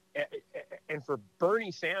 and for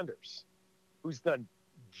Bernie Sanders, who's done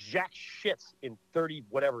jack shit in 30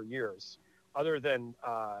 whatever years, other than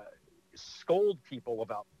scold people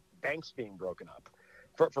about banks being broken up,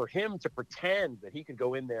 for him to pretend that he could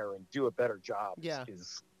go in there and do a better job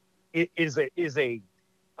is it's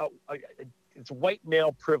white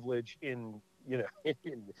male privilege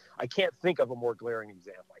I can't think of a more glaring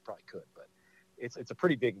example. I probably could, but it's a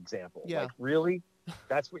pretty big example. Yeah. Like, really?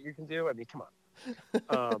 That's what you can do? I mean, come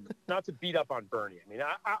on. Not to beat up on Bernie. I mean,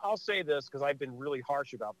 I'll say this because I've been really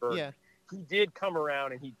harsh about Bernie. Yeah. He did come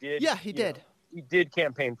around and he did. Yeah, he did. He did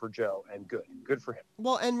campaign for Joe, and good for him.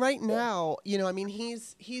 Well, and right now, I mean,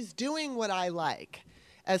 he's doing what I like,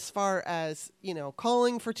 as far as,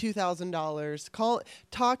 calling for $2,000,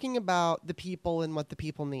 talking about the people and what the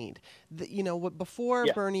people need. Before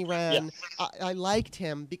Bernie ran, I liked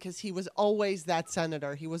him because he was always that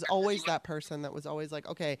senator. He was always that person that was always like,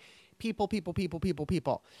 okay, people,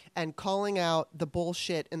 and calling out the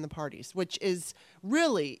bullshit in the parties, which is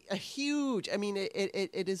really a huge, I mean,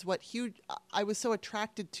 it is what huge, I was so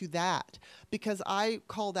attracted to that because I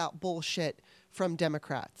called out bullshit from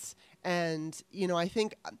Democrats. And, I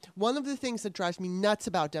think one of the things that drives me nuts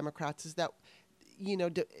about Democrats is that,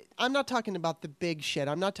 I'm not talking about the big shit.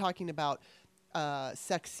 I'm not talking about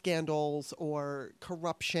sex scandals or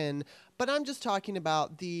corruption, but I'm just talking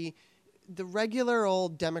about the regular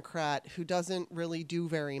old Democrat who doesn't really do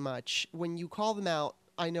very much. When you call them out,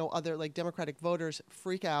 I know other Democratic voters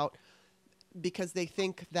freak out because they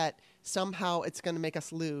think that somehow it's going to make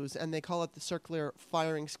us lose, and they call it the circular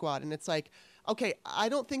firing squad. And it's like, okay, I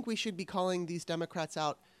don't think we should be calling these Democrats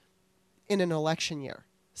out in an election year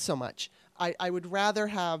so much. I would rather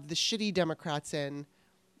have the shitty Democrats in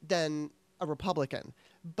than a Republican.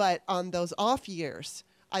 But on those off years,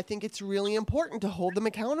 I think it's really important to hold them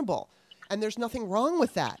accountable. And there's nothing wrong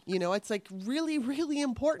with that. It's like really, really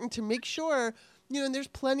important to make sure, and there's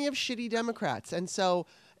plenty of shitty Democrats. And so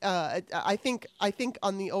I think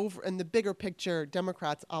in the bigger picture,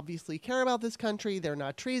 Democrats obviously care about this country. They're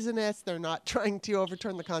not treasonous. They're not trying to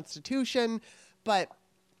overturn the Constitution. But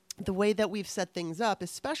the way that we've set things up,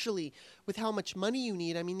 especially with how much money you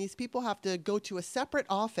need, I mean, these people have to go to a separate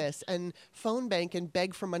office and phone bank and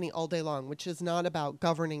beg for money all day long, which is not about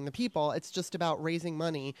governing the people. It's just about raising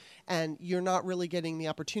money, and you're not really getting the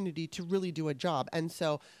opportunity to really do a job. And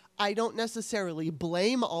so I don't necessarily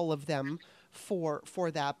blame all of them for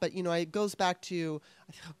that, but it goes back to,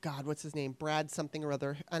 oh God, what's his name? Brad something or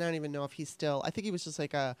other. I don't even know if he's still, I think he was just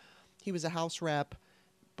he was a House rep,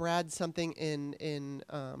 Brad something in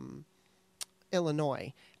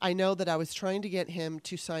Illinois. I know that I was trying to get him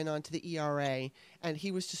to sign on to the ERA, and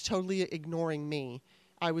he was just totally ignoring me.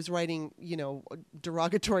 I was writing,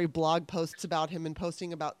 derogatory blog posts about him and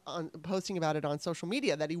posting about it on social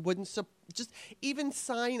media, that he wouldn't just even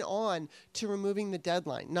sign on to removing the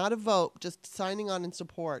deadline, not a vote, just signing on in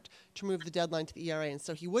support to remove the deadline to the ERA. And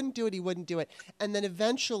so he wouldn't do it. And then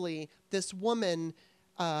eventually this woman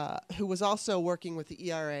who was also working with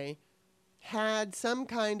the ERA had some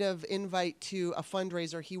kind of invite to a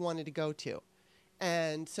fundraiser he wanted to go to.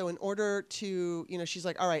 And so in order to, she's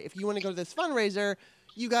like, all right, if you want to go to this fundraiser,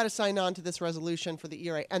 you got to sign on to this resolution for the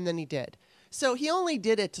ERA. And then he did. So he only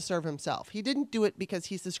did it to serve himself. He didn't do it because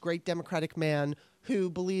he's this great Democratic man who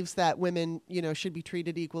believes that women, should be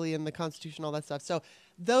treated equally in the Constitution, all that stuff. So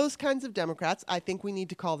those kinds of Democrats, I think we need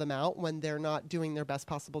to call them out when they're not doing their best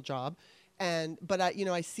possible job. But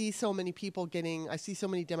I see so many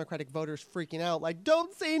Democratic voters freaking out, like,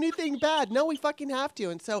 don't say anything bad. No, we fucking have to.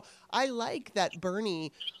 And so I like that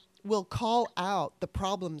Bernie will call out the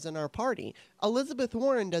problems in our party. Elizabeth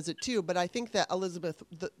Warren does it too, but I think that Elizabeth,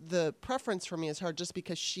 the preference for me is her just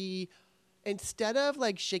because she, instead of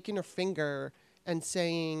shaking her finger and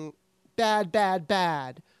saying bad, bad,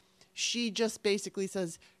 bad, she just basically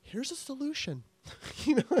says, here's a solution.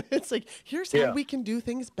 It's like, here's how we can do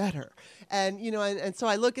things better. And, and so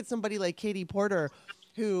I look at somebody like Katie Porter,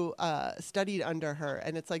 who studied under her,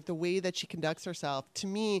 and it's like the way that she conducts herself. To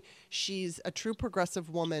me, she's a true progressive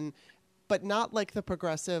woman, but not like the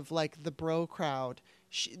progressive, like the bro crowd.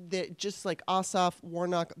 They're just like Ossoff,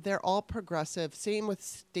 Warnock, they're all progressive. Same with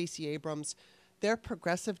Stacey Abrams. They're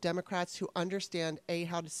progressive Democrats who understand,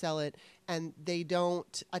 how to sell it, and they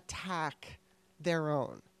don't attack their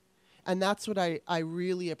own. And that's what I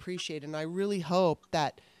really appreciate. And I really hope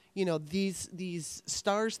that, these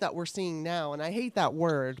stars that we're seeing now, and I hate that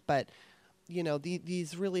word, but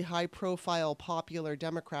these really high-profile, popular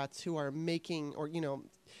Democrats who are making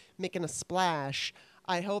a splash.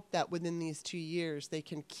 I hope that within these 2 years they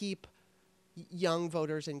can keep young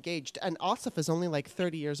voters engaged. And Ossoff is only like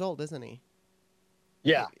 30 years old, isn't he?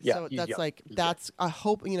 Yeah. So that's I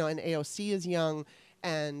hope, and AOC is young.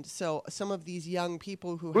 And so some of these young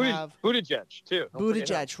people who have Buttigieg too.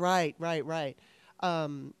 Buttigieg, right.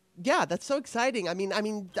 Yeah, that's so exciting. I mean,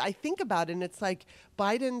 I think about it, and it's like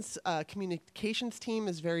Biden's communications team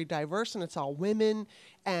is very diverse, and it's all women,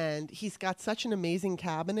 and he's got such an amazing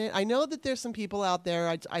cabinet. I know that there's some people out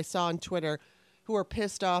there I saw on Twitter who are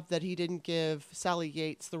pissed off that he didn't give Sally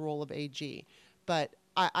Yates the role of AG, but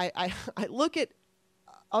I look at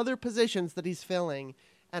other positions that he's filling,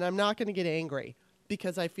 and I'm not going to get angry.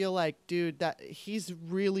 Because I feel like, dude, that he's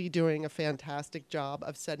really doing a fantastic job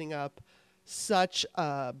of setting up such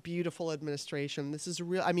a beautiful administration. This is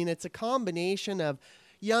it's a combination of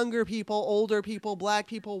younger people, older people, black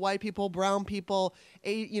people, white people, brown people,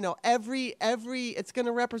 it's going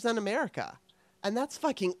to represent America. And that's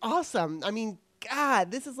fucking awesome. I mean, God,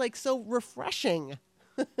 this is like so refreshing.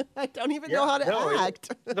 I don't even know how to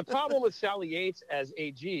act. The problem with Sally Yates as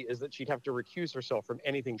AG is that she'd have to recuse herself from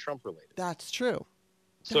anything Trump related. That's true.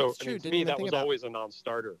 So to me, that was always a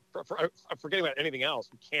non-starter. Forgetting about anything else,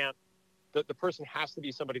 we can't. The person has to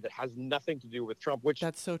be somebody that has nothing to do with Trump. Which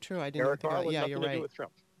that's so true. I didn't Eric think about it. Yeah, you're nothing right. to do with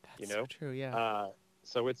Trump. That's so true. Yeah.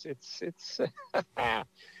 So it's it's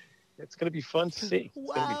going to be fun to see.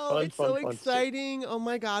 Wow, it's so exciting! Oh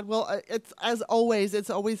my God. Well, it's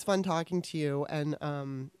always fun talking to you, and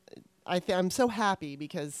I'm so happy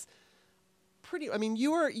because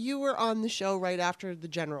you were on the show right after the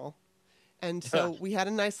general. And so we had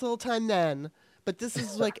a nice little time then, but this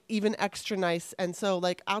is like even extra nice. And so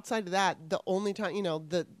like outside of that, the only time,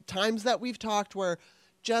 the times that we've talked were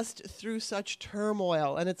just through such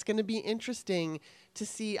turmoil. And it's going to be interesting to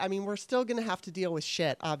see. I mean, we're still going to have to deal with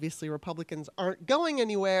shit. Obviously, Republicans aren't going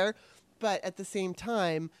anywhere. But at the same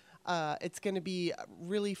time, it's going to be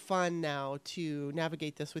really fun now to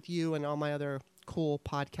navigate this with you and all my other cool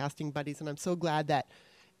podcasting buddies. And I'm so glad that,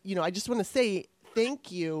 I just want to say,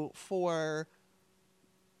 thank you for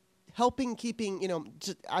keeping,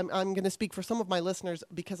 I'm going to speak for some of my listeners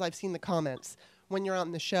because I've seen the comments. When you're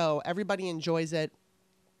on the show, everybody enjoys it.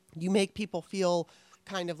 You make people feel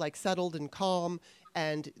kind of like settled and calm.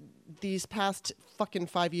 And these past fucking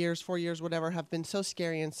 5 years, 4 years, whatever, have been so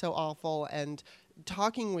scary and so awful. And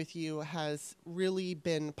talking with you has really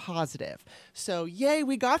been positive. So, yay,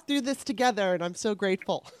 we got through this together, and I'm so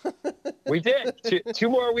grateful. We did. Two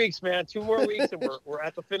more weeks, man. 2 more weeks, and we're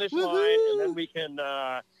at the finish line, and then we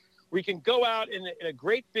can go out in a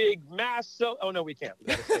great big mass. Oh no, we can't.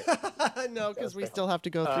 No, because we still have to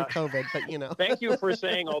go through COVID. But Thank you for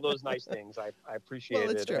saying all those nice things. I appreciate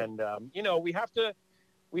it. True. And we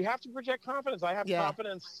have to project confidence. I have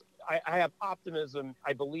confidence. I have optimism.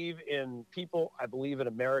 I believe in people. I believe in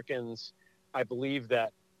Americans. I believe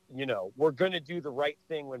that we're going to do the right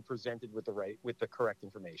thing when presented with the correct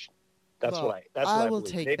information. That's what I will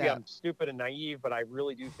believe. Take Maybe that. I'm stupid and naive, but I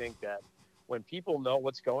really do think that when people know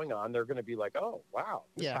what's going on, they're going to be like, "Oh, wow,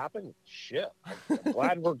 this happened. Shit, I'm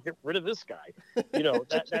glad we're getting rid of this guy."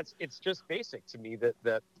 It's just basic to me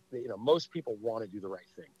that most people want to do the right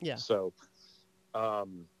thing. Yeah. So,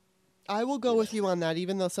 I will go with you on that,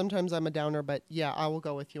 even though sometimes I'm a downer. But yeah, I will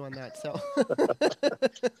go with you on that. So,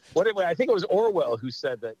 I think it was Orwell who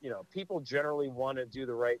said that people generally want to do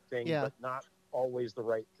the right thing, but not always the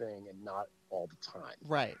right thing, and not all the time.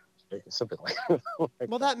 Right. Something like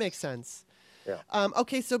well, that makes sense. Yeah.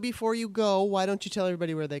 Okay, so before you go, why don't you tell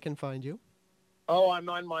everybody where they can find you? Oh, I'm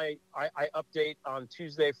on I update on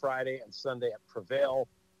Tuesday, Friday, and Sunday at Prevail,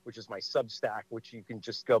 which is my Substack, which you can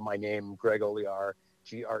just go my name, Greg Olear,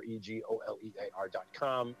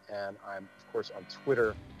 GREGOLEAR.com. And I'm, of course, on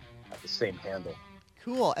Twitter at the same handle.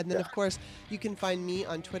 Cool. And then, of course, you can find me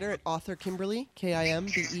on Twitter at Author Kimberly,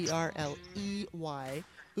 KIMBERLEY.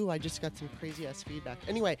 Ooh, I just got some crazy-ass feedback.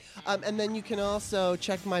 Anyway, and then you can also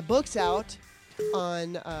check my books out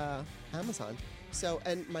on Amazon. So,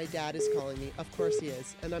 and my dad is calling me. Of course he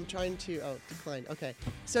is. And I'm trying to, decline. Okay.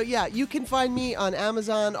 So, yeah, you can find me on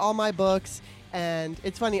Amazon, all my books. And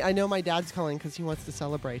it's funny, I know my dad's calling because he wants to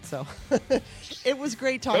celebrate. So, it was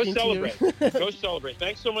great talking to you. Go celebrate.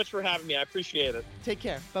 Thanks so much for having me. I appreciate it. Take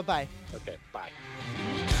care. Bye-bye. Okay, bye.